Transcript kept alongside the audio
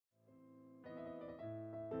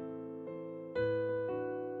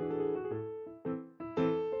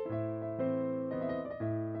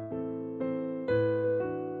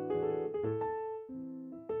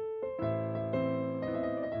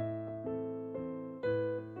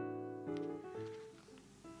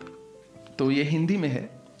तो ये हिंदी में है,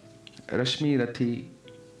 रश्मि रथी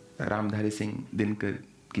रामधारी सिंह दिनकर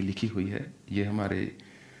की लिखी हुई है। ये हमारे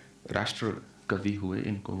राष्ट्र कवि हुए,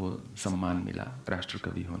 इनको वो सम्मान मिला राष्ट्र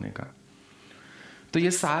कवि होने का। तो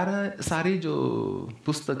ये सारी जो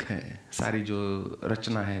पुस्तक है, सारी जो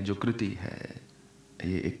रचना है, जो कृति है,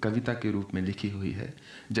 ये एक कविता के रूप में लिखी हुई है,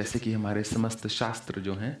 जैसे कि हमारे समस्त शास्त्र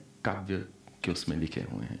जो हैं काव्य के उसमें लिखे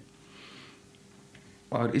हुए हैं।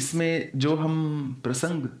 और इसमें जो हम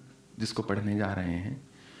प्रसंग जिसको पढ़ने जा रहे हैं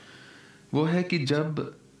वो है कि जब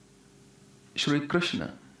श्री कृष्ण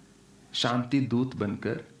शांति दूत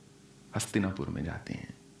बनकर हस्तिनापुर में जाते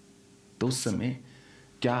हैं तो उस समय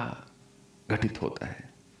क्या घटित होता है।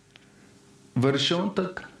 वर्षों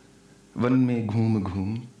तक वन में घूम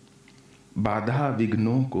घूम बाधा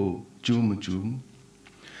विघ्नों को चूम चूम,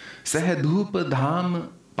 सह धूप धाम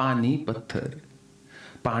पानी पत्थर,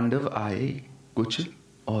 पांडव आए कुछ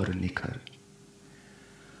और निखर।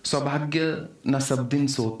 सौभाग्य न सब दिन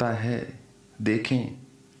सोता है, देखें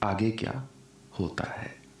आगे क्या होता है।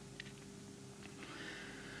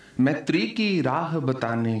 मैत्री की राह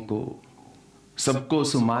बताने को, सबको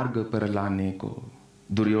सुमार्ग पर लाने को,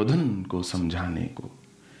 दुर्योधन को समझाने को,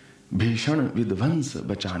 भीषण विध्वंस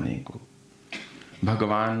बचाने को,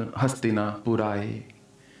 भगवान हस्तिनापुर आए,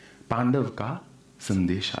 पांडव का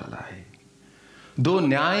संदेशा लाए। दो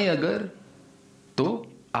न्याय अगर तो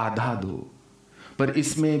आधा दो, पर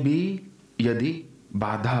इसमें भी यदि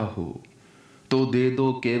बाधा हो तो दे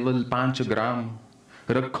दो केवल 5 ग्राम,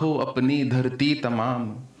 रखो अपनी धरती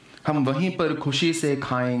तमाम, हम वहीं पर खुशी से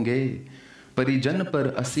खाएंगे, परिजन पर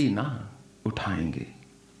असी ना उठाएंगे।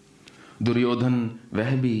 दुर्योधन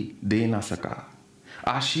वह भी दे ना सका,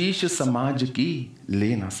 आशीष समाज की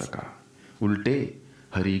ले ना सका, उल्टे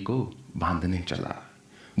हरि को बांधने चला,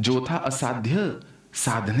 जो था असाध्य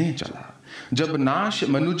साधने चला। जब नाश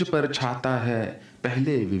मनुज पर छाता है,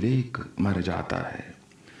 पहले विवेक मर जाता है।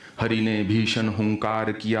 हरि ने भीषण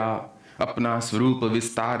हुंकार किया, अपना स्वरूप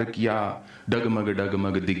विस्तार किया, डगमग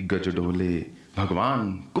डगमग दिग्गज डोले,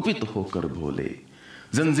 भगवान कुपित होकर बोले,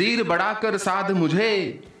 जंजीर बढ़ाकर साध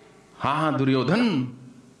मुझे, हाँ दुर्योधन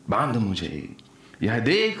बांध मुझे। यह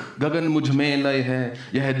देख गगन मुझ में लय है,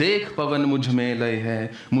 यह देख पवन मुझ में लय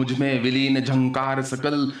है, मुझ में विलीन झंकार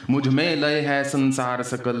सकल, मुझ में लय है संसार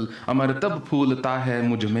सकल। अमर तब फूलता है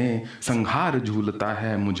मुझ में, संहार झूलता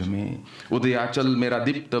है मुझ में। उदयाचल मेरा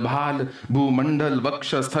दीप्त भाल, भूमंडल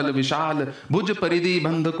वक्ष स्थल विशाल, भुज परिधि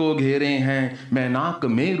बंध को घेरे हैं, मैं नाक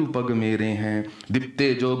मेरु पग मेरे हैं।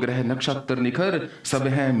 दीप्ते जो ग्रह नक्षत्र निखर, सब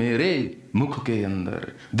है मेरे मुख के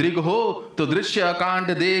अंदर। दृग हो तो दृश्य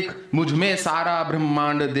अकांड देख, मुझ में सारा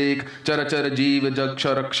ब्रह्मांड देख। चरचर जीव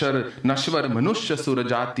जक्षर अक्षर, नश्वर मनुष्य सुर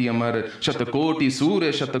जाति अमर। शतकोटि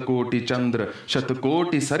सूर्य शतकोटि चंद्र,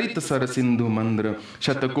 शतकोटि सरित सर सिंधु मंद्र।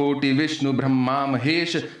 शतकोटि विष्णु ब्रह्मा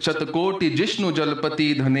महेश, शतकोटि जिष्णु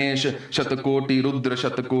जलपति धनेश। शतकोटि रुद्र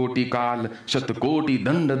शतकोटि काल, शतकोटि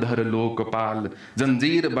दंडधर लोकपाल।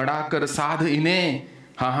 जंजीर बढ़ाकर साध इन्हें,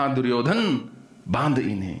 हाँ हाँ दुर्योधन बांध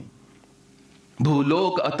इन्हें।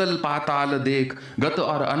 भूलोक अतल पाताल देख, गत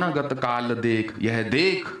और अनागत काल देख। यह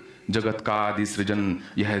देख जगत का आदि सृजन,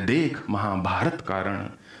 यह देख महाभारत कारण।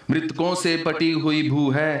 मृतकों से पटी हुई भू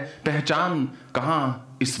है, पहचान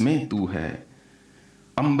कहाँ इसमें तू है।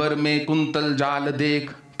 अंबर में कुंतल जाल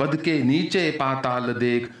देख, पद के नीचे पाताल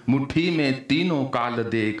देख। मुट्ठी में तीनों काल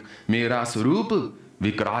देख, मेरा स्वरूप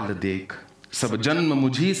विकराल देख। सब जन्म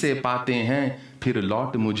मुझी से पाते हैं, फिर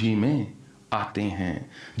लौट मुझी में आते हैं।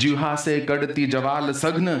 जिह्वा से कड़ती जवाल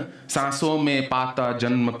सघन, सांसों में पाता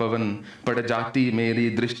जन्म पवन। पड़ जाती मेरी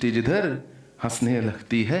दृष्टि जिधर, हंसने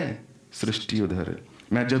लगती है सृष्टि उधर।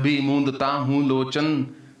 मैं जभी मूंदता हूं लोचन,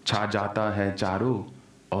 छा जाता है चारों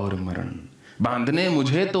और मरण। बांधने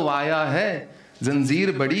मुझे तो आया है,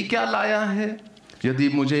 जंजीर बड़ी क्या लाया है। यदि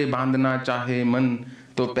मुझे बांधना चाहे मन,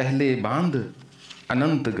 तो पहले बांध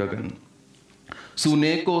अनंत गगन।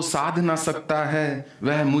 सुने को साध ना सकता है,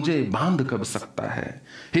 वह मुझे बांध कब सकता है।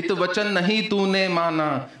 हित वचन नहीं तूने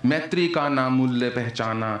माना, मैत्री का ना मूल्य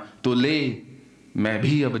पहचाना। तो ले मैं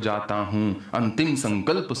भी अब जाता हूं, अंतिम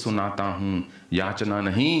संकल्प सुनाता हूं। याचना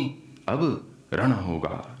नहीं अब रण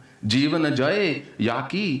होगा, जीवन जय या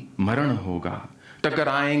कि मरण होगा।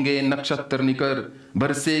 टकराएंगे नक्षत्र निकर,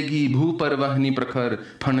 बरसेगी भू पर वहनी प्रखर।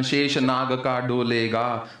 फणशेष नाग का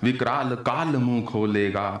डोलेगा, विकराल काल मुंह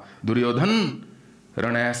खोलेगा। दुर्योधन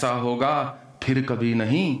रण ऐसा होगा, फिर कभी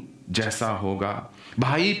नहीं जैसा होगा।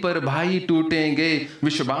 भाई पर भाई टूटेंगे,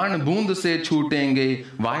 विषबाण बूंद से छूटेंगे।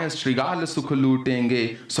 वाय श्रृगाल सुख लूटेंगे,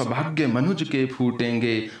 सौभाग्य मनुज के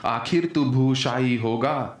फूटेंगे। आखिर तू भूषाई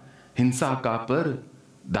होगा, हिंसा का पर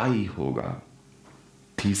दाई होगा।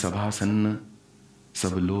 थी सभा सन्न,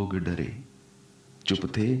 सब लोग डरे, चुप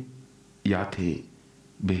थे या थे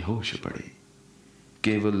बेहोश पड़े।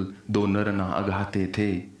 केवल 2 नर ना अघाते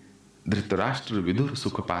थे, धृतराष्ट्र विदुर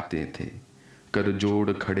सुख पाते थे। कर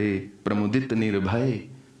जोड़ खड़े प्रमुदित निर्भय,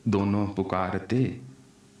 दोनों पुकारते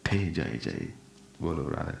थे जय जय। बोलो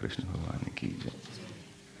राधा कृष्ण भगवान की जय।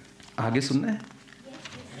 आगे सुनना है?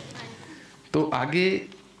 तो आगे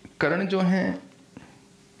कर्ण जो हैं,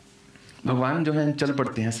 भगवान जो हैं चल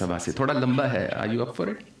पड़ते हैं सभा से। थोड़ा लंबा है, are you up for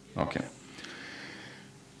it? Okay.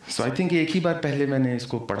 So I think एक ही बार पहले मैंने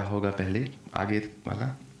इसको पढ़ा होगा, पहले आगे वाला।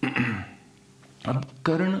 अब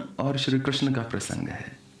कर्ण और श्री कृष्ण का प्रसंग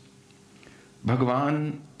है।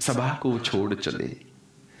 भगवान सभा को छोड़ चले,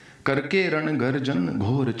 करके रण गर्जन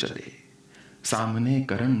घोर चले। सामने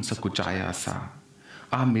कर्ण सकुचाया सा,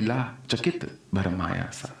 आ मिला चकित भरमाया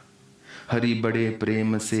सा। हरि बड़े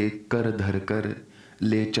प्रेम से कर धर कर,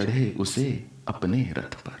 ले चढ़े उसे अपने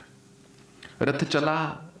रथ पर। रथ चला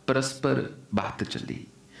परस्पर बात चली,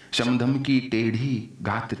 शमधम की टेढ़ी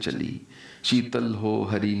घात चली। शीतल हो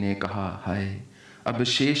हरि ने कहा हाय, अब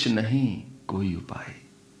शेष नहीं कोई उपाय।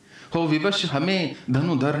 हो विवश हमें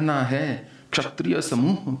धनु धरना है, क्षत्रिय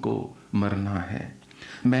समूह को मरना है।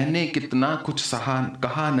 मैंने कितना कुछ सहा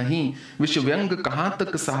कहा नहीं, विष व्यंग कहाँ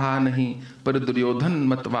तक सहा नहीं। पर दुर्योधन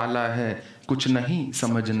मत वाला है, कुछ नहीं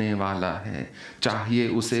समझने वाला है। चाहिए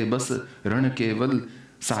उसे बस रण केवल,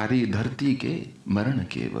 सारी धरती के मरण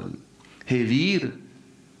केवल। हे वीर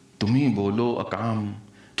तुम्ही बोलो अकाम,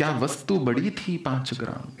 क्या वस्तु बड़ी थी 5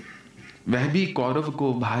 ग्राम। वह भी कौरव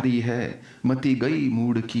को भारी है, मति गई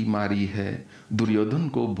मूड की मारी है। दुर्योधन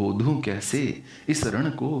को बोधूं कैसे, इस रण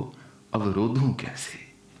को अवरोधूं कैसे।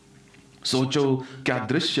 सोचो क्या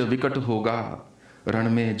दृश्य विकट होगा, रण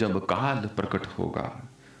में जब काल प्रकट होगा।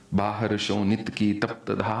 बाहर शोणित की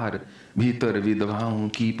तप्त धार, भीतर विधवाओं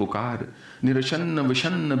की पुकार। निरशन्न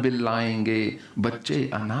विषन्न बिल्लाएंगे, बच्चे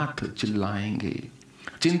अनाथ चिल्लाएंगे।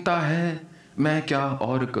 चिंता है मैं क्या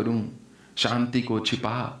और करूं, शांति को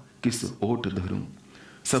छिपा किस ओट धरूं।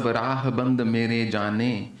 सब राह बंद मेरे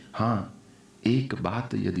जाने, हाँ एक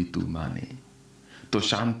बात यदि तू माने। तो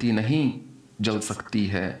शांति नहीं जल सकती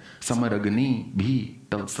है, समर अग्नि भी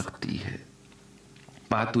टल सकती है।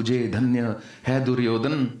 पा तुझे धन्य है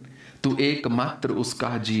दुर्योधन, तू एकमात्र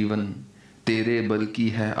उसका जीवन। तेरे बल की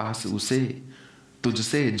है आस उसे,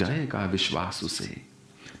 तुझसे जाएगा विश्वास उसे।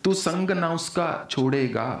 तू संग ना उसका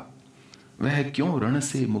छोड़ेगा, वह क्यों रण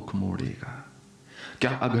से मुख मोड़ेगा।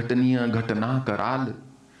 क्या अघटनीय घटना कराल,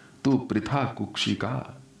 तू पृथा कुक्षी का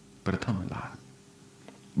प्रथम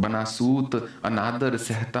लाल। बना सूत अनादर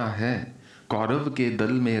सहता है, कौरव के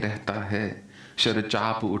दल में रहता है।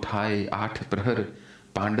 शरचाप उठाए 8 प्रहर,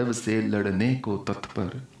 पांडव से लड़ने को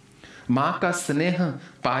तत्पर। माँ का स्नेह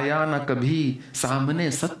पाया न कभी, सामने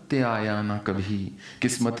सत्य आया न कभी।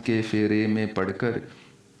 किस्मत के फेरे में पड़कर,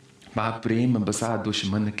 पा प्रेम बसा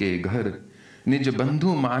दुश्मन के घर। निज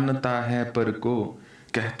बंधु मानता है पर को,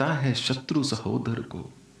 कहता है शत्रु सहोदर को।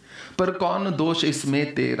 पर कौन दोष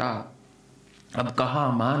इसमें तेरा, अब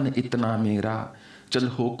कहाँ मान इतना मेरा। चल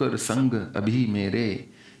होकर संग अभी मेरे,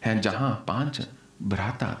 हैं जहां 5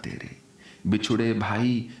 भ्राता तेरे। बिछुड़े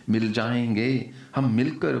भाई मिल जाएंगे, हम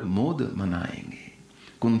मिलकर मोद मनाएंगे।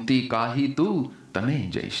 कुंती का ही तू तने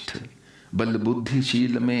ज्येष्ठ, बल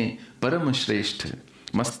बुद्धिशील में परम श्रेष्ठ।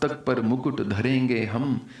 मस्तक पर मुकुट धरेंगे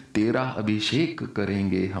हम, तेरा अभिषेक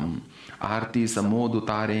करेंगे हम। आरती समोद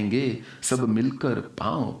उतारेंगे, सब मिलकर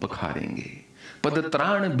पांव पखारेंगे।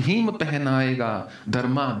 पदत्राण भीम पहनाएगा,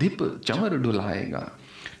 धर्माधिप चमर डुलाएगा।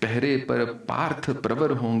 पहरे पर पार्थ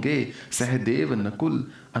प्रवर होंगे, सहदेव नकुल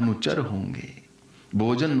अनुचर होंगे।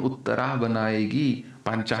 भोजन उत्तरा बनाएगी,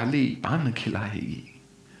 पांचाली पान खिलाएगी।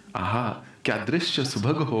 आहा क्या दृश्य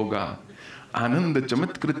सुभग होगा, आनंद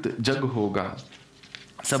चमत्कृत जग होगा।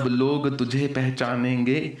 सब लोग तुझे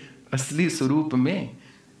पहचानेंगे, असली स्वरूप में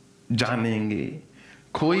जानेंगे।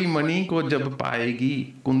 खोई मणि को जब पाएगी,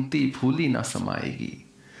 कुंती फूली ना समाएगी।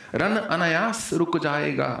 रण अनायास रुक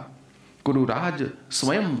जाएगा, कुरुराज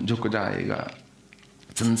स्वयं झुक जाएगा।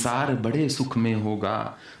 संसार बड़े सुख में होगा,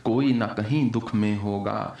 कोई ना कहीं दुख में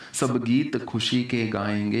होगा। सब गीत खुशी के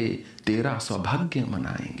गाएंगे, तेरा सौभाग्य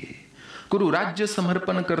मनाएंगे। कुरुराज्य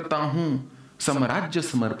समर्पण करता हूं, साम्राज्य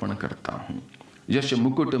समर्पण करता हूं। यश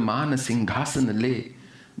मुकुट मान सिंहासन ले,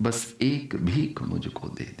 बस एक भीख मुझको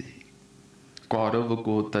दे दे। कौरव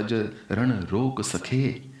को तज रण रोक सके,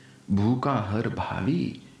 भूखा हर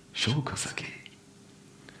भावी शोक सके।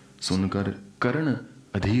 सुनकर कर्ण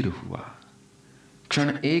अधीर हुआ, क्षण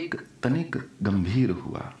एक तनिक गंभीर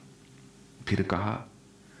हुआ। फिर कहा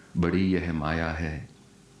बड़ी यह माया है,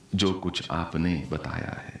 जो कुछ आपने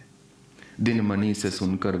बताया है। दिन मणि से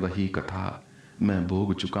सुनकर वही कथा, मैं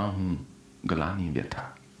भोग चुका हूं गलानी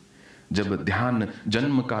व्यथा। जब ध्यान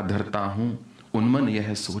जन्म का धरता हूं, उन्मन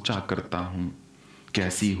यह सोचा करता हूं,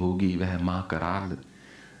 कैसी होगी वह मां कराल,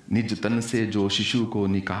 निज तन से जो शिशु को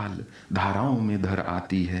निकाल धाराओं में धर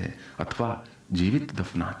आती है अथवा जीवित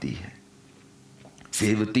दफनाती है।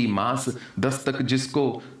 सेवती मांस दस्तक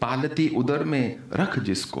जिसको, पालती उदर में रख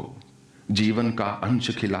जिसको, जीवन का अंश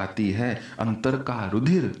खिलाती है, अंतर का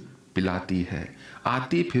रुधिर पिलाती है,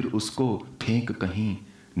 आती फिर उसको फेंक कहीं,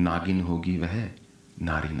 नागिन होगी वह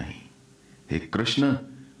नारी नहीं। हे कृष्ण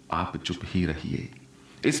आप चुप ही रहिए,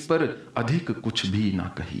 इस पर अधिक कुछ भी ना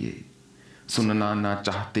कहिए। सुनना ना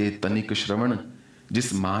चाहते तनिक श्रवण,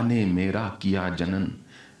 जिस माँ ने मेरा किया जनन,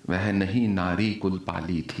 वह नहीं नारी कुल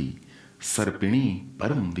पाली थी, सर्पिणी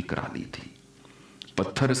परम विकराली थी।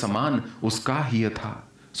 पत्थर समान उसका ही था,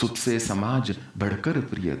 सुत से समाज बढ़कर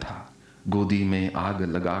प्रिय था, गोदी में आग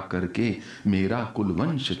लगा करके मेरा कुल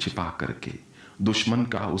वंश छिपा करके, दुश्मन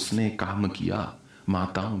का उसने काम किया,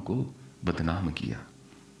 माताओं को बदनाम किया।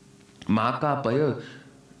 माँ का पय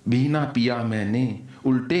भी ना पिया मैंने,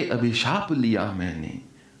 उल्टे अभिशाप लिया मैंने,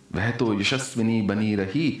 वह तो यशस्विनी बनी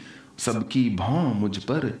रही, सबकी भौं मुझ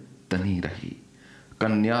पर तनी रही।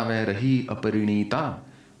 कन्या वह रही अपरिणीता,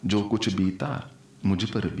 जो कुछ बीता मुझ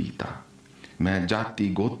पर बीता। मैं जाति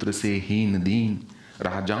गोत्र से हीन दीन,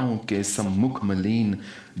 राजाओं के सम्मुख मलीन,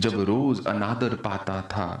 जब रोज अनादर पाता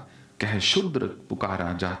था, कह शूद्र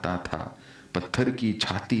पुकारा जाता था। पत्थर की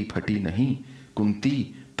छाती फटी नहीं,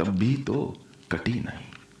 कुंती तब भी तो कटी नहीं।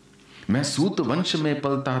 मैं सूत वंश में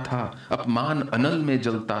पलता था, अपमान अनल में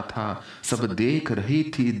जलता था, सब देख रही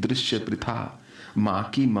थी दृश्य प्रथा, माँ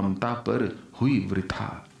की ममता पर हुई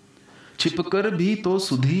वृथा। छिपकर भी तो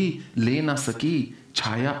सुधी ले ना सकी,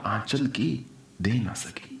 छाया आंचल की दे ना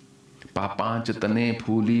सकी। पापांच तने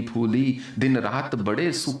फूली फूली, दिन रात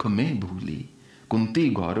बड़े सुख में भूली। कुंती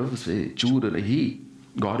गौरव से चूर रही,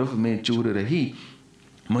 गौरव में चूर रही,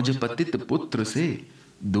 मुझ पतित पुत्र से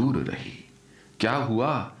दूर रही। क्या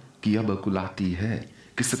हुआ कि अब कुलाती है,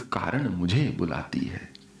 किस कारण मुझे बुलाती है।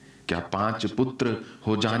 क्या 5 पुत्र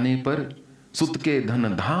हो जाने पर, सुत के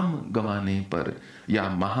धन धाम गंवाने पर, या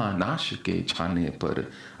महानाश के छाने पर,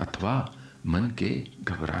 अथवा मन के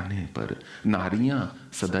घबराने पर, नारियां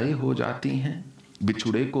सदैव हो जाती हैं,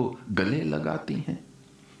 बिछुड़े को गले लगाती हैं।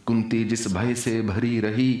 कुंती जिस भय से भरी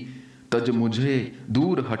रही, तज मुझे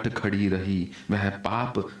दूर हट खड़ी रही। वह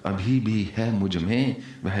पाप अभी भी है मुझ में,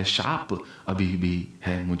 वह शाप अभी भी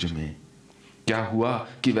है मुझ में। क्या हुआ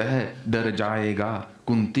कि वह डर जाएगा,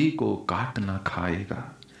 कुंती को काट ना खाएगा।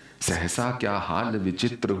 सहसा क्या हाल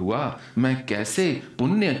विचित्र हुआ, मैं कैसे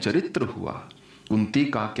पुण्य चरित्र हुआ। कुंती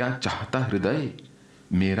का क्या चाहता हृदय,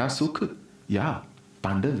 मेरा सुख या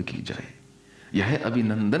पांडव की जय। यह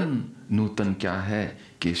अभिनंदन नूतन क्या है,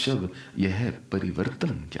 केशव यह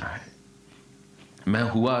परिवर्तन क्या है। मैं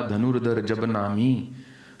हुआ धनुर्धर जब नामी,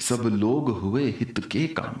 सब लोग हुए हित के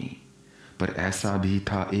कामी। पर ऐसा भी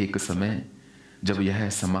था एक समय, जब यह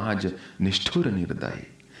समाज निष्ठुर निर्दय,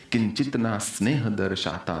 किंचित ना स्नेह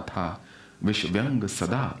दर्शाता था, विष व्यंग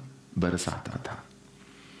सदा बरसाता था।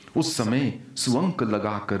 उस समय सुअंक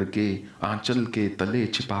लगा करके, आंचल के तले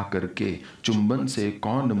छिपा करके, चुंबन से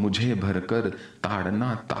कौन मुझे भरकर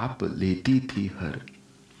ताड़ना ताप लेती थी हर।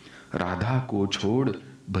 राधा को छोड़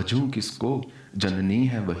भजूं किसको, जननी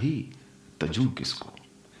है वही तजूं किसको।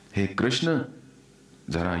 हे कृष्ण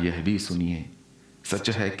जरा यह भी सुनिए, सच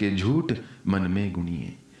है कि झूठ मन में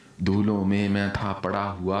गुनिए। धूलों में मैं था पड़ा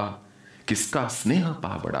हुआ, किसका स्नेह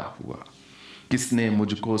पा बड़ा हुआ। किसने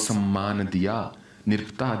मुझको सम्मान दिया,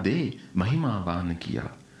 निर्पता दे महिमावान किया।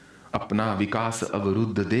 अपना विकास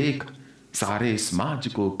अवरुद्ध देख, सारे समाज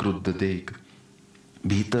को क्रुद्ध देख।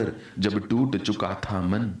 भीतर जब टूट चुका था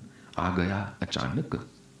मन, आ गया अचानक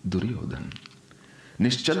दुर्योधन।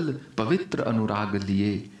 निश्चल पवित्र अनुराग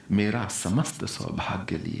लिए, मेरा समस्त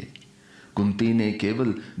सौभाग्य लिए। कुंती ने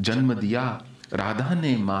केवल जन्म दिया, राधा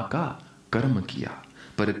ने माँ का कर्म किया।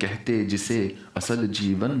 पर कहते जिसे असल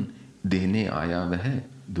जीवन, देने आया वह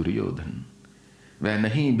दुर्योधन। वह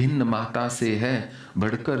नहीं भिन्न माता से है,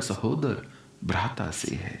 बढ़कर सहोदर भ्राता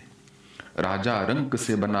से है। राजा रंक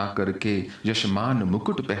से बना करके, यशमान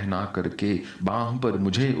मुकुट पहना करके, बांह पर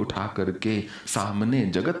मुझे उठा करके, सामने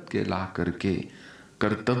जगत के ला करके,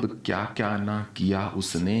 कर्तव्य क्या क्या ना किया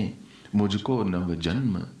उसने, मुझको नव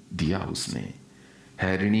जन्म दिया उसने।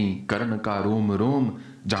 हैरिणी कर्ण का रोम रोम,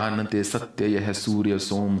 जानते सत्य यह सूर्य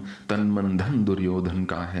सोम। तन मन धन दुर्योधन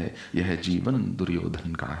का है, यह जीवन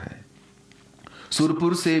दुर्योधन का है।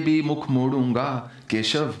 सुरपुर से भी मुख मोड़ूंगा,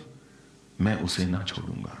 केशव मैं उसे ना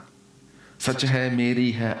छोड़ूंगा। सच है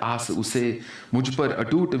मेरी है आस उसे, मुझ पर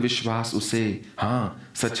अटूट विश्वास उसे।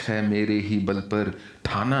 हाँ सच है मेरे ही बल पर,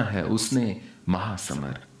 ठाना है उसने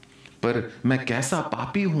महासमर। पर मैं कैसा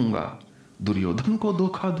पापी हूंगा, दुर्योधन को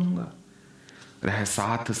धोखा दूंगा। रह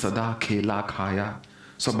साथ सदा खेला खाया,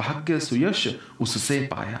 सौभाग्य सुयश उससे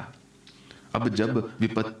पाया। अब जब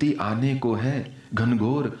विपत्ति आने को है,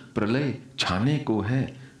 घनघोर प्रलय छाने को है,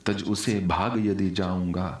 तज उसे भाग यदि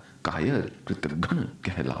जाऊंगा, कायर कृतघ्न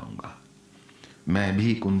कहलाऊंगा। मैं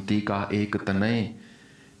भी कुंती का एक तनय,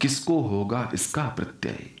 किसको होगा इसका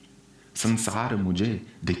प्रत्यय। संसार मुझे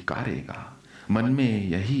धिक्कारेगा, मन में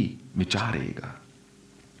यही विचारेगा।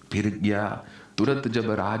 फिर गया तुरंत जब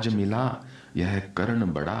राज मिला, यह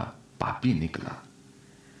कर्ण बड़ा पापी निकला।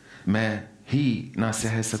 मैं ही ना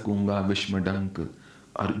सह सकूंगा विषमडंक,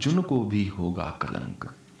 अर्जुन को भी होगा कलंक।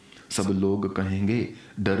 सब लोग कहेंगे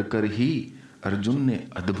डर कर ही, अर्जुन ने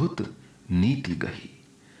अद्भुत नीति गही।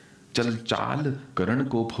 चल चाल कर्ण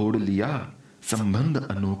को फोड़ लिया, संबंध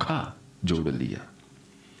अनोखा जोड़ लिया।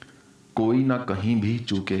 कोई ना कहीं भी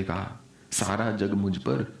चूकेगा, सारा जग मुझ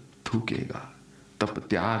पर थूकेगा। तप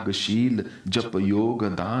त्याग शील जप योग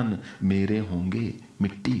दान, मेरे होंगे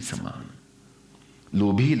मिट्टी समान।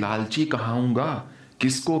 लोभी लालची कहाऊंगा,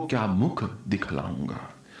 किसको क्या मुख दिखलाऊंगा।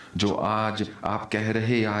 जो आज आप कह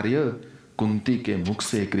रहे आर्य, कुंती के मुख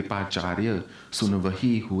से कृपाचार्य। सुन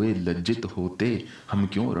वही हुए लज्जित होते, हम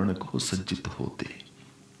क्यों रण को सज्जित होते।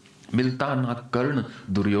 मिलता ना कर्ण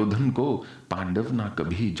दुर्योधन को, पांडव ना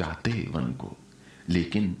कभी जाते वन को।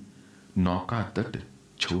 लेकिन नौका तट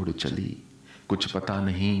छोड़ चली, कुछ पता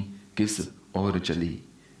नहीं किस ओर चली।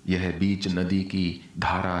 यह बीच नदी की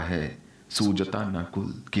धारा है, सूजता न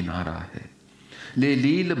कुल किनारा है। ले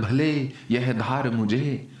लील भले यह धार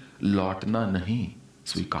मुझे, लौटना नहीं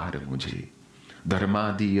स्वीकार मुझे।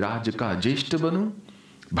 धर्मादि राज का ज्येष्ठ बनूं,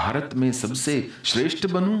 भारत में सबसे श्रेष्ठ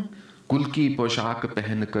बनूं। कुल की पोशाक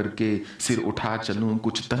पहन करके, सिर उठा चलूं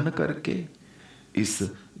कुछ तन करके। इस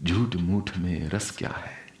झूठ मूठ में रस क्या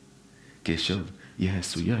है, केशव यह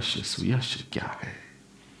सुयश सुयश क्या है।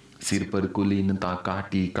 सिर पर कुलीनता का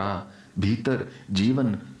टीका, भीतर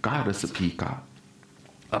जीवन का रस फीका।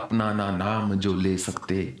 अपना ना नाम जो ले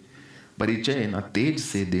सकते, परिचय ना तेज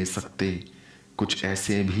से दे सकते। कुछ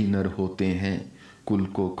ऐसे भी नर होते हैं, कुल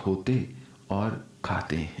को खोते और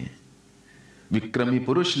खाते हैं। विक्रमी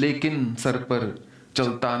पुरुष लेकिन सर पर,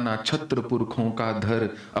 चलता ना छत्र पुरखों का धर।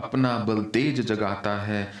 अपना बल तेज जगाता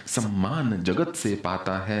है, सम्मान जगत से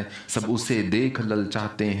पाता है। सब उसे देख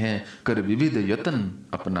ललचाते हैं, कर विविध यत्न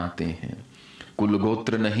अपनाते हैं। कुल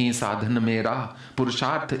गोत्र नहीं साधन मेरा,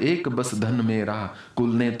 पुरुषार्थ एक बस धन मेरा।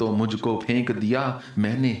 कुल ने तो मुझको फेंक दिया,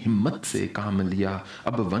 मैंने हिम्मत से काम लिया।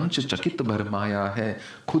 अब वंश चकित भरमाया है,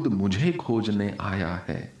 खुद मुझे खोजने आया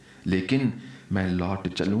है। लेकिन मैं लौट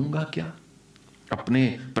चलूंगा क्या, अपने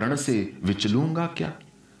प्रण से विचलूंगा क्या।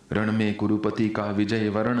 रण में कुरुपति का विजय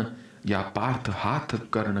वरण, या पार्थ हाथ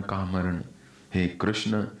कर्ण का मरण। हे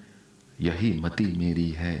कृष्ण यही मति मेरी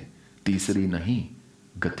है, तीसरी नहीं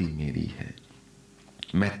गति मेरी है।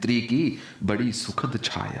 मैत्री की बड़ी सुखद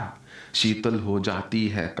छाया, शीतल हो जाती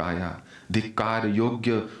है काया। धिक्कार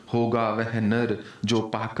योग्य होगा वह नर, जो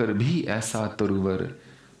पाकर भी ऐसा तरुवर।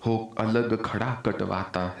 हो अलग खड़ा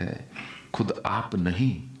कटवाता है, खुद आप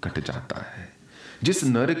नहीं कट जाता है। जिस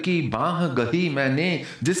नर की बाह गही मैंने,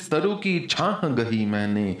 जिस तरु की छाह गही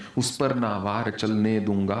मैंने। उस पर ना वार चलने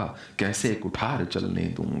दूंगा, कैसे कुठार चलने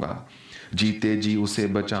दूंगा। जीते जी उसे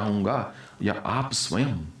बचाऊंगा, या आप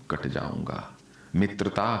स्वयं कट जाऊंगा।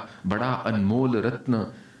 मित्रता बड़ा अनमोल रत्न,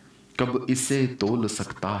 कब इसे तोल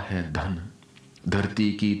सकता है धन।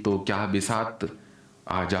 धरती की तो क्या बिसात,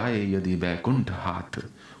 आ जाए यदि वैकुंठ हाथ।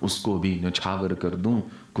 उसको भी न्यौछावर कर दूं,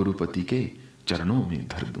 कुरुपति के चरणों में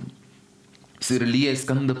धर दूं। सिर लिए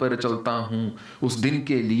स्कंद पर चलता हूं, उस दिन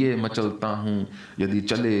के लिए मचलता हूं। यदि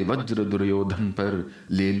चले वज्र दुर्योधन पर,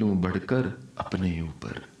 ले लूं बढ़कर अपने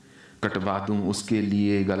ऊपर। कटवा दूं उसके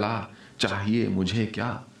लिए गला, चाहिए मुझे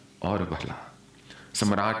क्या और भला।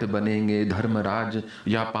 सम्राट बनेंगे धर्मराज,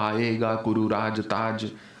 या पाएगा कुरुराज ताज।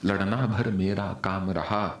 लड़ना भर मेरा काम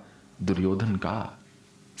रहा, दुर्योधन का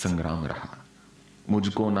संग्राम रहा।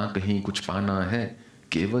 मुझको ना कहीं कुछ पाना है,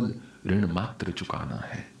 केवल ऋण मात्र चुकाना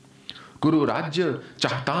है। कुरु राज्य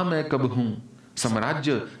चाहता मैं कब हूं,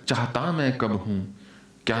 साम्राज्य चाहता मैं कब हूं।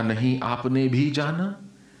 क्या नहीं आपने भी जाना,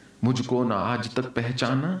 मुझको ना आज तक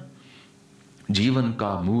पहचाना। जीवन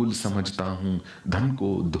का मूल समझता हूं, धन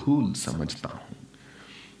को धूल समझता हूं।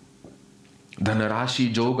 धनराशि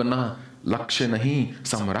जोगना लक्ष्य नहीं,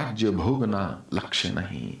 साम्राज्य भोगना लक्ष्य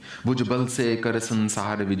नहीं। भुज बल से कर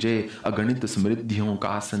संसार विजय, अगणित समृद्धियों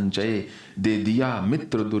का संचय। दे दिया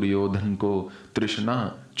मित्र दुर्योधन को,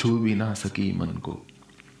 तृष्णा छू भी ना सकी मन को।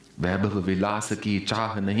 वैभव विलास की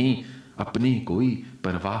चाह नहीं, अपनी कोई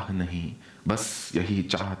परवाह नहीं। बस यही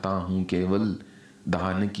चाहता हूं केवल,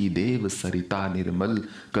 दान की देव सरिता निर्मल,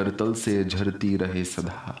 करतल से झरती रहे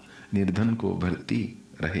सदा, निर्धन को भरती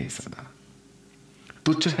रहे सदा।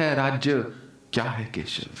 तुच्छ है राज्य क्या है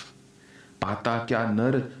केशव, पाता क्या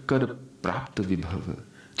नर कर प्राप्त विभव,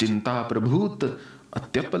 चिंता प्रभूत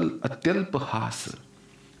अत्यल्प हास,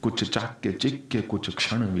 कुछ चाक्य चिक्य कुछ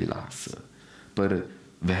क्षण विलास, पर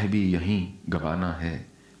वह भी यहीं गवाना है,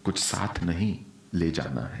 कुछ साथ नहीं ले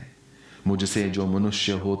जाना है। मुझसे जो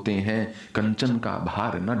मनुष्य होते हैं, कंचन का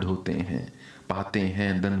भार न ढोते हैं, पाते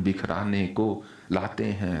हैं धन बिखराने को, लाते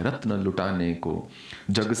हैं रत्न लुटाने को,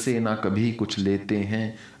 जग से ना कभी कुछ लेते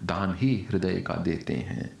हैं, दान ही हृदय का देते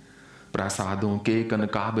हैं। प्रासादों के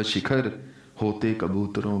कनकाब शिखर, होते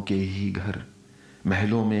कबूतरों के ही घर,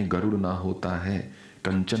 महलों में गरुड़ ना होता है,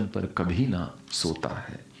 कंचन पर कभी ना सोता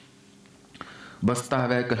है। बसता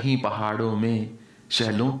वह कहीं पहाड़ों में,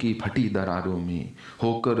 शैलों की फटी दरारों में,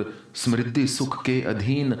 होकर समृद्धि सुख के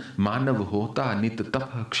अधीन, मानव होता नित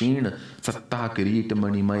तप क्षीण। सत्ता किरीट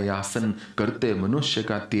मणिमय आसन, करते मनुष्य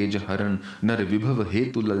का तेज हरण, नर विभव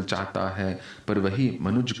हेतु ललचाता है, पर वही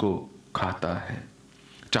मनुज को खाता है।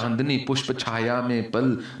 चांदनी पुष्प छाया में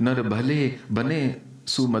पल, नर भले बने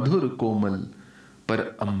सुमधुर कोमल, पर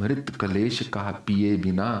अमृत कलेश का पिए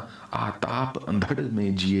बिना, आताप अंधड़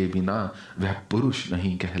में जिए बिना, वह पुरुष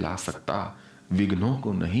नहीं कहला सकता, विघ्नों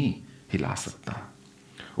को नहीं हिला सकता।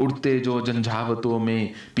 उड़ते जो झंझावतों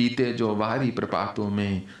में, पीते जो वारी प्रपातों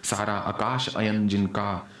में, सारा आकाश अयन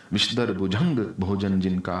जिनका, विषधर भुजंग भोजन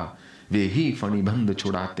जिनका, वे ही फणिबंध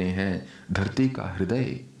छुड़ाते हैं, धरती का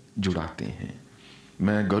हृदय जुड़ाते हैं।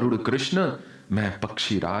 मैं गरुड़ कृष्ण मैं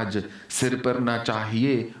पक्षी राज, सिर पर ना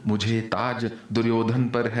चाहिए मुझे ताज, दुर्योधन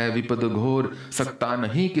पर है विपद घोर, सकता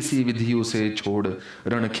नहीं किसी विधि उसे छोड़,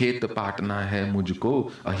 रणखेत पाटना है मुझको,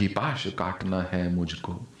 अहिपाश काटना है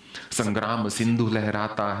मुझको। संग्राम सिंधु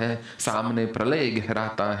लहराता है, सामने प्रलय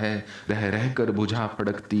गहराता है, रह रह कर बुझा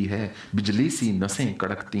फड़कती है, बिजली सी नसें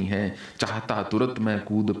कड़कती हैं, चाहता तुरंत मैं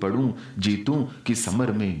कूद पड़ूं, जीतूं कि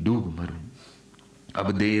समर में डूब मरूं।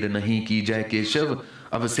 अब देर नहीं की जय केशव,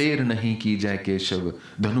 अब शेर नहीं की जय केशव,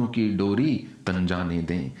 धनु की डोरी तन जाने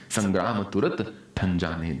दें, संग्राम तुरंत ठन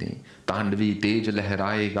जाने दें। तांडवी तेज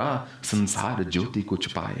लहराएगा, संसार ज्योति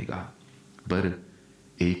कुछ पाएगा, पर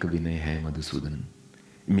एक विनय है मधुसूदन,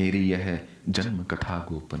 मेरी यह जन्म कथा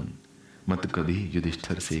गोपन, मत कभी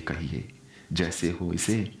युधिष्ठिर से कहिए, जैसे हो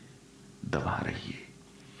इसे दबा रहिए।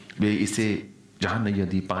 वे इसे जान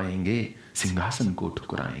यदि पाएंगे, सिंहासन को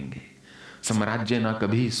ठुकराएंगे, साम्राज्य ना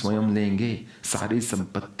कभी स्वयं लेंगे, सारी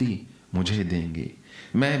संपत्ति मुझे देंगे,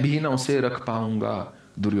 मैं भी ना उसे रख पाऊंगा,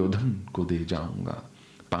 दुर्योधन को दे जाऊंगा।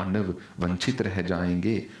 पांडव वंचित रह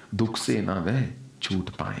जाएंगे, दुख से ना वह छूट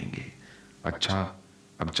पाएंगे। अच्छा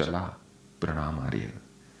अब चला प्रणाम आर्य,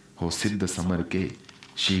 हो सिद्ध समर के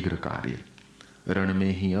शीघ्र कार्य, रण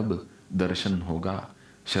में ही अब दर्शन होगा,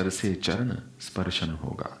 शर से चरण स्पर्शन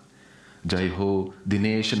होगा। जय हो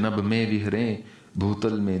दिनेश नभ में विहरे,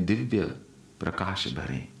 भूतल में दिव्य प्रकाश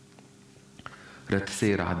भरे। रथ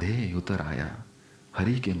से राधे उतर आया,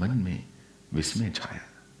 हरि के मन में विस्मय छाया,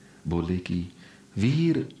 बोले कि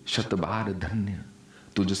वीर शतबार धन्य,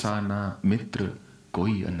 तुझसा ना मित्र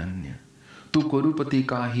कोई अनन्य, तू कुरुपति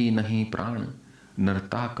का ही नहीं प्राण,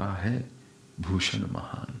 नरता का है भूषण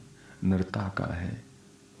महान, नरता का है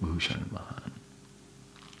भूषण महान।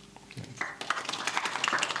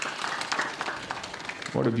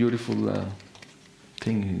 What a beautiful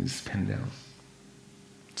thing he's penned down.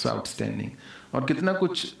 So outstanding. और कितना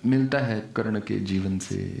कुछ मिलता है कर्ण के जीवन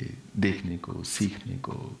से देखने को, सीखने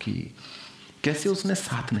को, कि कैसे उसने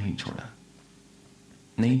साथ नहीं छोड़ा।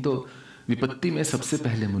 नहीं तो विपत्ति में सबसे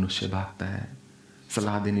पहले मनुष्य भागता है,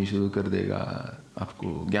 सलाह देनी शुरू कर देगा,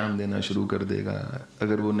 आपको ज्ञान देना शुरू कर देगा,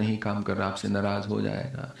 अगर वो नहीं काम कर रहा आपसे नाराज हो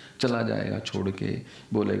जाएगा, चला जाएगा छोड़ के,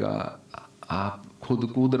 बोलेगा आप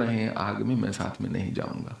खुद कूद रहे हैं आग में, मैं साथ में नहीं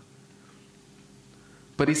जाऊंगा।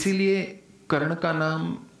 पर इसीलिए कर्ण का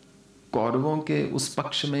नाम कौरवों के उस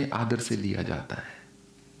पक्ष में आदर से लिया जाता है,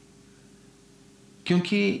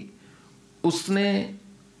 क्योंकि उसने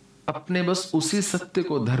अपने बस उसी सत्य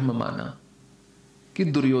को धर्म माना कि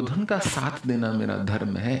दुर्योधन का साथ देना मेरा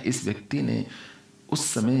धर्म है। इस व्यक्ति ने उस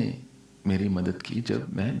समय मेरी मदद की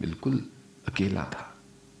जब मैं बिल्कुल अकेला था,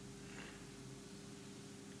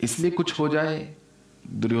 इसलिए कुछ हो जाए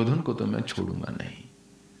दुर्योधन को तो मैं छोड़ूंगा नहीं।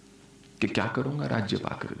 कि क्या करूंगा राज्य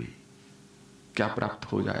पाकर भी, क्या प्राप्त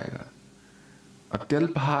हो जाएगा।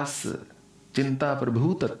 अत्यल्पहास चिंता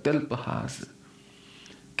प्रभूत अत्यल्पहास,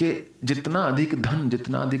 कि जितना अधिक धन,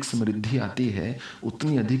 जितना अधिक समृद्धि आती है,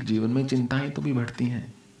 उतनी अधिक जीवन में चिंताएं तो भी बढ़ती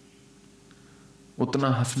हैं, उतना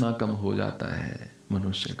हंसना कम हो जाता है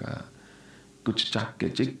मनुष्य का। कुछ चाक्य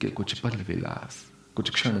चिक्य, कुछ पल विलास, कुछ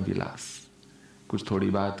क्षण विलास, कुछ थोड़ी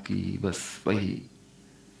बात की, बस वही।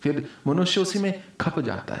 फिर मनुष्य उसी में खप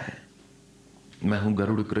जाता है। मैं हूं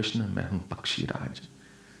गरुड़ कृष्ण, मैं हूं पक्षी राज,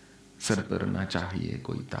 सर पर ना चाहिए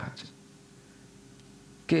कोई ताज।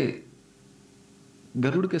 के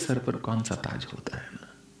गरुड़ के सर पर कौन सा ताज होता है ना।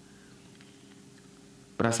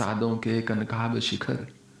 प्रसादों के कनकाब शिखर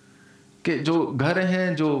के जो घर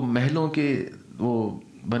हैं, जो महलों के वो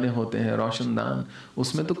बने होते हैं रोशनदान,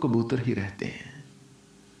 उसमें तो कबूतर ही रहते हैं।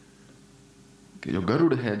 कि जो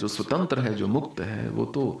गरुड़ है, जो स्वतंत्र है, जो मुक्त है, वो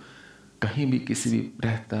तो कहीं भी किसी भी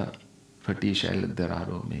रहता फटी शैल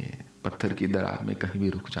दरारों में, पत्थर की दरार में कहीं भी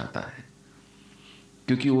रुक जाता है,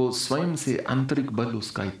 क्योंकि वो स्वयं से आंतरिक बल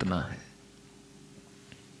उसका इतना है।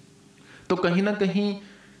 तो कहीं ना कहीं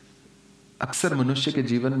अक्सर मनुष्य के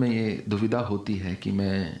जीवन में ये दुविधा होती है कि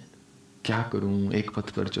मैं क्या करूं, एक पथ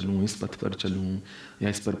पर चलूं, इस पथ पर चलूं, या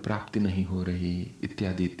इस पर प्राप्ति नहीं हो रही,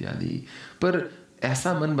 इत्यादि इत्यादि। पर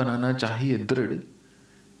ऐसा मन बनाना चाहिए दृढ़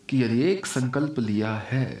कि यदि एक संकल्प लिया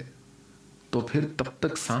है तो फिर तब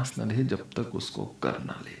तक सांस न ले जब तक उसको कर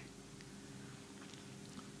ना ले।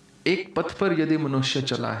 एक पथ पर यदि मनुष्य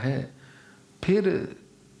चला है, फिर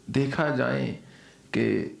देखा जाए कि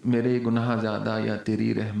मेरे गुनाह ज्यादा या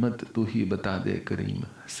तेरी रहमत तू ही बता दे करीम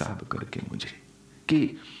हिसाब करके मुझे,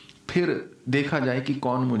 कि फिर देखा जाए कि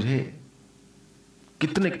कौन मुझे,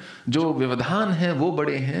 कितने जो व्यवधान हैं वो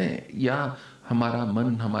बड़े हैं, या हमारा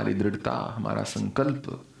मन, हमारी दृढ़ता, हमारा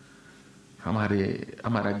संकल्प,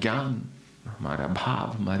 हमारा ज्ञान, हमारा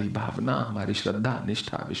भाव, हमारी भावना, हमारी श्रद्धा,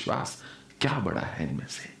 निष्ठा, विश्वास, क्या बड़ा है इनमें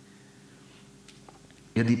से।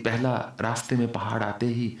 यदि पहला रास्ते में पहाड़ आते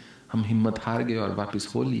ही हम हिम्मत हार गए और वापस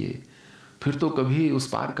हो लिए, फिर तो कभी उस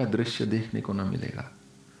पार का दृश्य देखने को ना मिलेगा।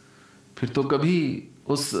 फिर तो कभी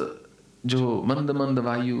उस जो मंद मंद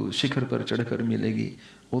वायु शिखर पर चढ़कर मिलेगी,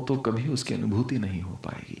 वो तो कभी उसकी अनुभूति नहीं हो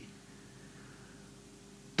पाएगी।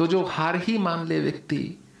 तो जो हार ही मान ले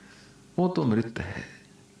व्यक्ति, वो तो मृत है।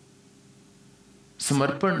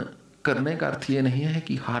 समर्पण करने का अर्थ ये नहीं है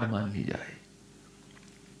कि हार मान ली जाए।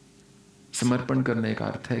 समर्पण करने का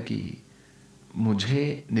अर्थ है कि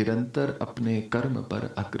मुझे निरंतर अपने कर्म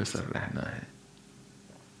पर अग्रसर रहना है।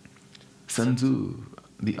 Sanju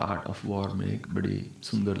the art of war में एक बड़ी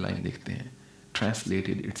सुंदर लाइन लिखते हैं,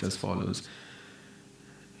 translated it's as follows: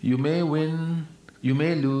 you may win, you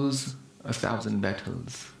may lose 1,000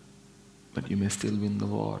 battles, but you may still win the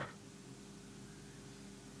war.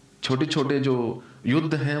 छोटे छोटे जो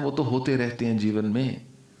युद्ध हैं वो तो होते रहते हैं जीवन में।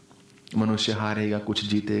 मनुष्य हारेगा, कुछ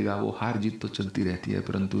जीतेगा, वो हार जीत तो चलती रहती है,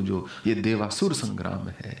 परंतु जो ये देवासुर संग्राम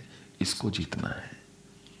है, इसको जीतना है।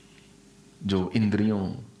 जो इंद्रियों,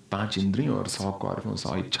 5 इंद्रियों और 100 कौरवों,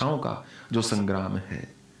 100 इच्छाओं का जो संग्राम है,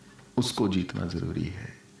 उसको जीतना जरूरी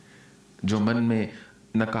है। जो मन में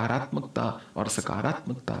नकारात्मकता और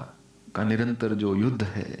सकारात्मकता का निरंतर जो युद्ध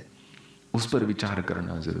है, उस पर विचार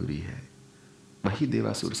करना जरूरी है। वही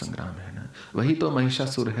देवासुर संग्राम है ना। वही तो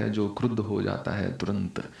महिषासुर है जो क्रुद्ध हो जाता है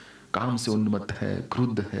तुरंत, काम से उन्मत्त है,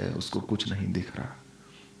 क्रुद्ध है, उसको कुछ नहीं दिख रहा।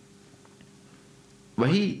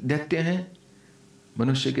 वही दैत्य हैं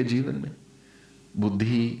मनुष्य के जीवन में।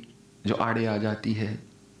 बुद्धि जो आड़े आ जाती है,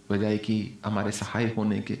 बजाय कि हमारे सहाय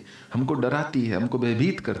होने के, हमको डराती है, हमको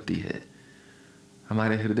भयभीत करती है,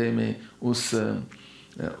 हमारे हृदय में उस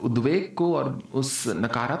उद्वेग को और उस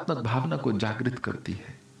नकारात्मक भावना को जागृत करती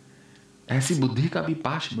है। ऐसी बुद्धि का भी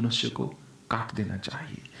पाश मनुष्य को काट देना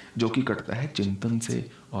चाहिए, जो कि कटता है चिंतन से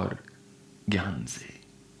और ज्ञान से।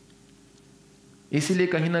 इसीलिए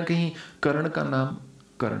कहीं ना कहीं कर्ण का नाम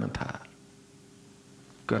कर्ण था।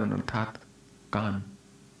 कर्ण अर्थात कान।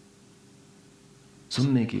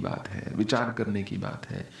 सुनने की बात है, विचार करने की बात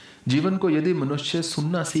है। जीवन को यदि मनुष्य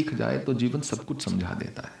सुनना सीख जाए तो जीवन सब कुछ समझा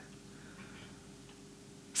देता है।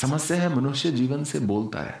 समस्या है मनुष्य जीवन से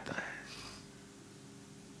बोलता रहता है,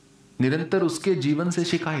 निरंतर उसके जीवन से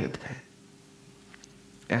शिकायत है।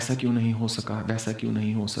 ऐसा क्यों नहीं हो सका, वैसा क्यों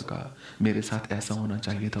नहीं हो सका, मेरे साथ ऐसा होना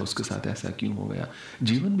चाहिए था, उसके साथ ऐसा क्यों हो गया।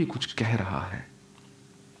 जीवन भी कुछ कह रहा है।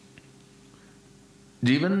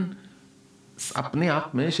 जीवन अपने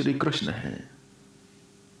आप में श्री कृष्ण है,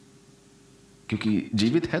 क्योंकि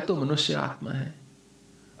जीवित है तो मनुष्य आत्मा है।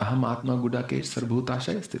 अहम आत्मा गुडाकेश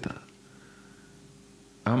सर्वभूताशय स्थित,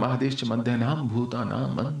 अहम आदेश मध्यनाम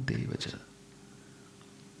भूतानाम अंतेव च।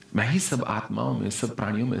 मैं ही सब आत्माओं में, सब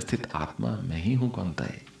प्राणियों में स्थित आत्मा मैं ही हूं। कौनता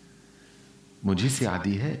है? मुझी से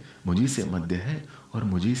आदि है, मुझी से मध्य है और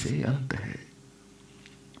मुझी से अंत है।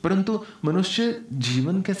 परंतु मनुष्य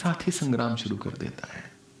जीवन के साथ ही संग्राम शुरू कर देता है।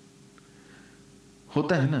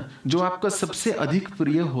 होता है ना, जो आपका सबसे अधिक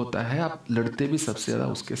प्रिय होता है, आप लड़ते भी सबसे ज्यादा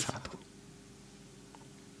उसके साथ हो।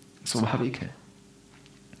 स्वाभाविक है।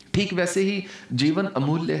 ठीक वैसे ही जीवन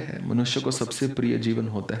अमूल्य है। मनुष्य को सबसे प्रिय जीवन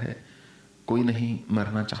होता है कोई नहीं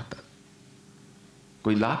मरना चाहता।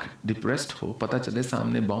 कोई लाख डिप्रेस्ड हो, पता चले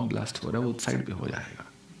सामने बॉम्ब ब्लास्ट हो रहा है, वो साइड पे हो जाएगा।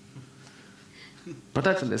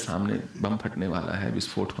 पता चले सामने बम फटने वाला है,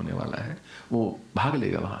 विस्फोट होने वाला है, वो भाग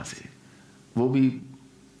लेगा वहां से। वो भी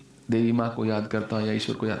देवी माँ को याद करता हो या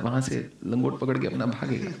ईश्वर को याद, वहां से लंगोट पकड़ के अपना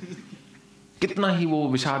भागेगा। कितना ही वो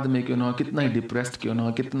विषाद में क्यों ना हो, कितना ही डिप्रेस्ड क्यों ना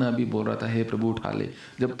हो, कितना भी बोल रहा था हे प्रभु उठा ले,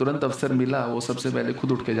 जब तुरंत अवसर मिला वो सबसे पहले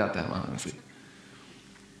खुद उठ के जाता है वहां से।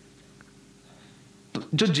 तो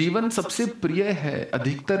जो जीवन सबसे प्रिय है,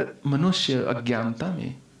 अधिकतर मनुष्य अज्ञानता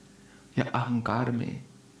में या अहंकार में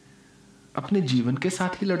अपने जीवन के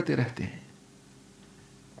साथ ही लड़ते रहते हैं।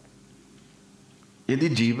 यदि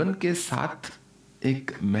जीवन के साथ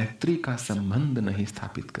एक मैत्री का संबंध नहीं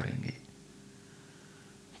स्थापित करेंगे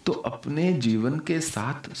तो अपने जीवन के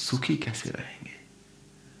साथ सुखी कैसे रहेंगे?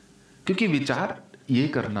 क्योंकि विचार ये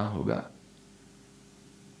करना होगा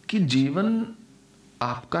कि जीवन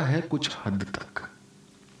आपका है कुछ हद तक,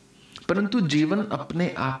 परंतु जीवन अपने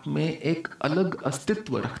आप में एक अलग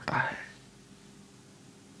अस्तित्व रखता है।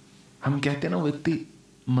 हम कहते हैं ना, व्यक्ति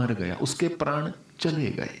मर गया, उसके प्राण चले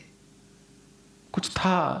गए, कुछ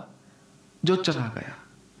था जो चला गया।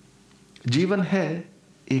 जीवन है,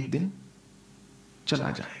 एक दिन चला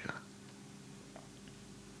जाएगा।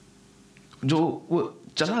 जो वो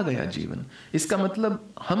चला गया जीवन, इसका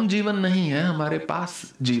मतलब हम जीवन नहीं है, हमारे पास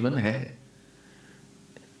जीवन है।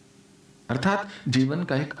 अर्थात जीवन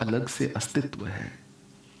का एक अलग से अस्तित्व है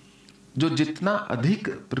जो जितना अधिक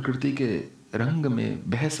प्रकृति के रंग में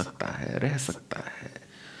बह सकता है, रह सकता है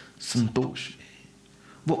संतोष में,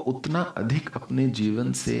 वो उतना अधिक अपने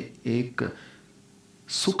जीवन से एक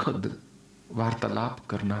सुखद वार्तालाप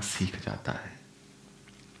करना सीख जाता है।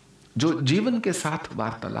 जो जीवन के साथ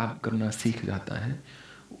वार्तालाप करना सीख जाता है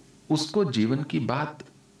उसको जीवन की बात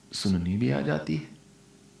सुननी भी आ जाती है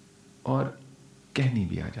और कहनी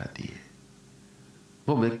भी आ जाती है।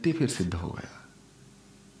 वो व्यक्ति फिर सिद्ध हो गया।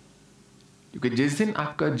 क्योंकि जिस दिन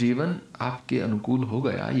आपका जीवन आपके अनुकूल हो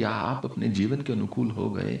गया या आप अपने जीवन के अनुकूल हो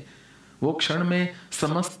गए, वो क्षण में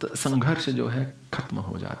समस्त संघर्ष जो है खत्म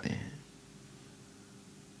हो जाते हैं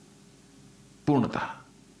पूर्णतः।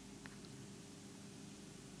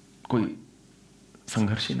 कोई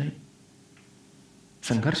संघर्ष ही नहीं।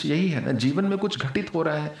 संघर्ष यही है ना, जीवन में कुछ घटित हो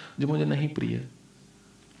रहा है जो मुझे नहीं प्रिय,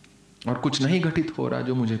 और कुछ नहीं घटित हो रहा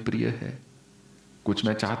जो मुझे प्रिय है। कुछ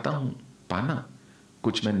मैं चाहता हूं पाना,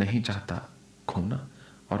 कुछ मैं नहीं चाहता खोना,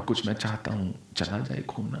 और कुछ मैं चाहता हूं चला जाए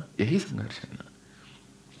खोना। यही संघर्ष है ना।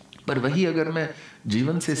 पर वही अगर मैं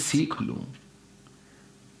जीवन से सीख लूं,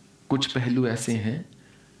 कुछ पहलू ऐसे हैं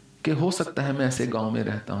कि हो सकता है मैं ऐसे गांव में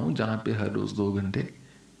रहता हूं जहां पे हर रोज 2 घंटे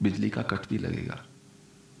बिजली का कट भी लगेगा।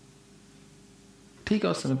 ठीक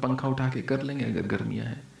है, उस समय पंखा उठा के कर लेंगे, अगर गर्मियां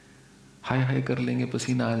हैं हाय हाय कर लेंगे,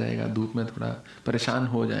 पसीना आ जाएगा, धूप में थोड़ा परेशान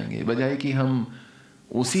हो जाएंगे, बजाय कि हम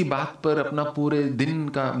उसी बात पर अपना पूरे दिन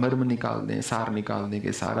का मर्म निकाल दें, सार निकाल दें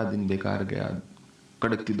कि सारा दिन बेकार गया,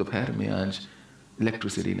 कड़कती दोपहर में आज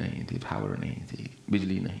इलेक्ट्रिसिटी नहीं थी, पावर नहीं थी,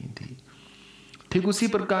 बिजली नहीं थी। ठीक उसी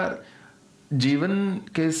प्रकार जीवन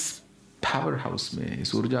के पावर हाउस में,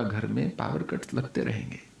 इस ऊर्जा घर में पावर कट्स लगते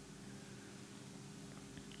रहेंगे।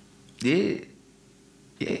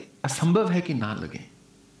 ये असंभव है कि ना लगे।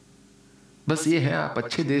 बस ये है, आप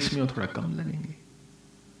अच्छे देश में हो थोड़ा कम लगेंगे,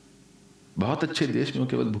 बहुत अच्छे देश में हो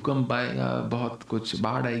केवल भूकंप आएगा, बहुत कुछ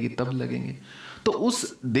बाढ़ आएगी तब लगेंगे। तो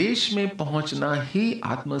उस देश में पहुंचना ही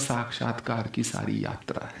आत्म साक्षात्कार की सारी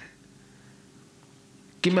यात्रा है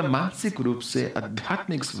कि मैं मानसिक रूप से,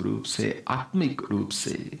 आध्यात्मिक रूप से, आत्मिक रूप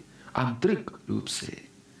से, आंतरिक रूप से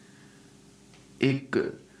एक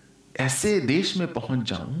ऐसे देश में पहुंच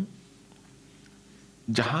जाऊं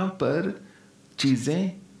जहां पर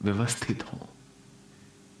चीजें व्यवस्थित हों।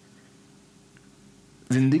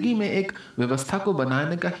 जिंदगी में एक व्यवस्था को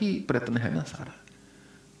बनाने का ही प्रयत्न है ना सारा।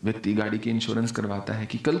 व्यक्ति गाड़ी की इंश्योरेंस करवाता है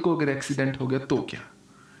कि कल को अगर एक्सीडेंट हो गया तो क्या।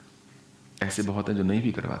 ऐसे बहुत है जो नहीं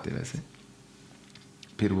भी करवाते वैसे।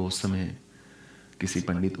 फिर वो उस समय किसी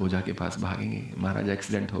पंडित ओझा के पास भागेंगे, महाराज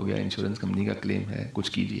एक्सीडेंट हो गया, इंश्योरेंस कंपनी का क्लेम है, कुछ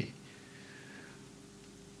कीजिए।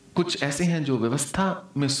 कुछ ऐसे हैं जो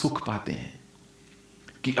व्यवस्था में सुख पाते हैं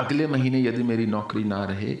कि अगले महीने यदि मेरी नौकरी ना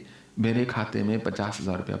रहे, मेरे खाते में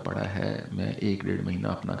 50,000 रुपया पड़ा है, मैं 1-1.5 महीना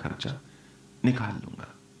अपना खर्चा निकाल लूंगा।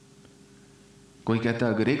 कोई कहता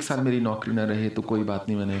है अगर 1 साल मेरी नौकरी ना रहे तो कोई बात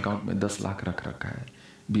नहीं, मैंने अकाउंट में 10 लाख रख रखा है,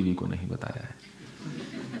 बीवी को नहीं बताया है।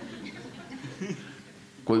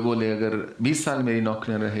 कोई बोले अगर 20 साल मेरी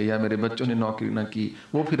नौकरी ना रहे या मेरे बच्चों ने नौकरी ना की,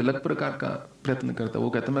 वो फिर अलग प्रकार का प्रयत्न करता है। वो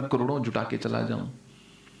कहता मैं करोड़ों जुटा के चला जाऊं,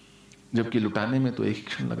 जबकि लुटाने में तो एक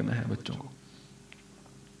क्षण लगना है बच्चों को।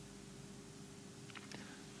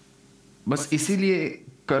 बस इसीलिए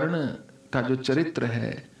कर्ण का जो चरित्र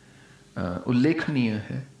है उल्लेखनीय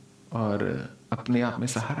है और अपने आप में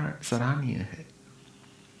सराहनीय है।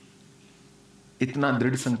 इतना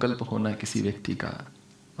दृढ़ संकल्प होना किसी व्यक्ति का,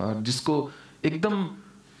 और जिसको एकदम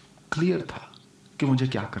क्लियर था कि मुझे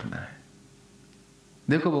क्या करना है।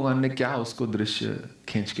 देखो भगवान ने क्या उसको दृश्य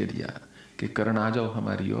खींच के दिया कि कर्ण आ जाओ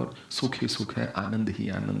हमारी ओर, सुख ही सुख है, आनंद ही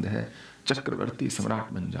आनंद है, चक्रवर्ती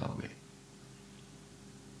सम्राट बन जाओगे,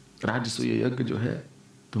 राजसूय यज्ञ जो है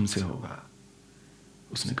तुमसे होगा।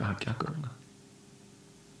 उसने कहा क्या करूंगा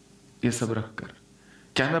ये सब रखकर?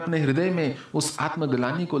 क्या मैं अपने हृदय में उस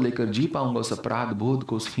आत्मग्लानि को लेकर जी पाऊंगा, उस अपराध बोध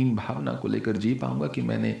को, उस हीन भावना को लेकर जी पाऊंगा कि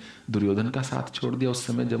मैंने दुर्योधन का साथ छोड़ दिया उस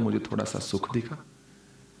समय जब मुझे थोड़ा सा सुख दिखा?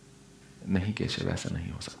 नहीं केशव, ऐसा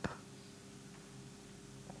नहीं हो सकता।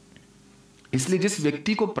 इसलिए जिस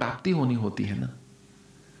व्यक्ति को प्राप्ति होनी होती है ना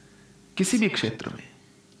किसी भी क्षेत्र में,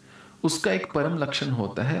 उसका एक परम लक्षण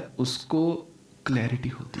होता है, उसको क्लैरिटी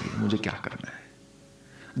होती है मुझे क्या करना है।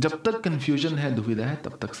 जब तक कंफ्यूजन है, दुविधा है,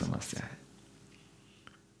 तब तक समस्या है।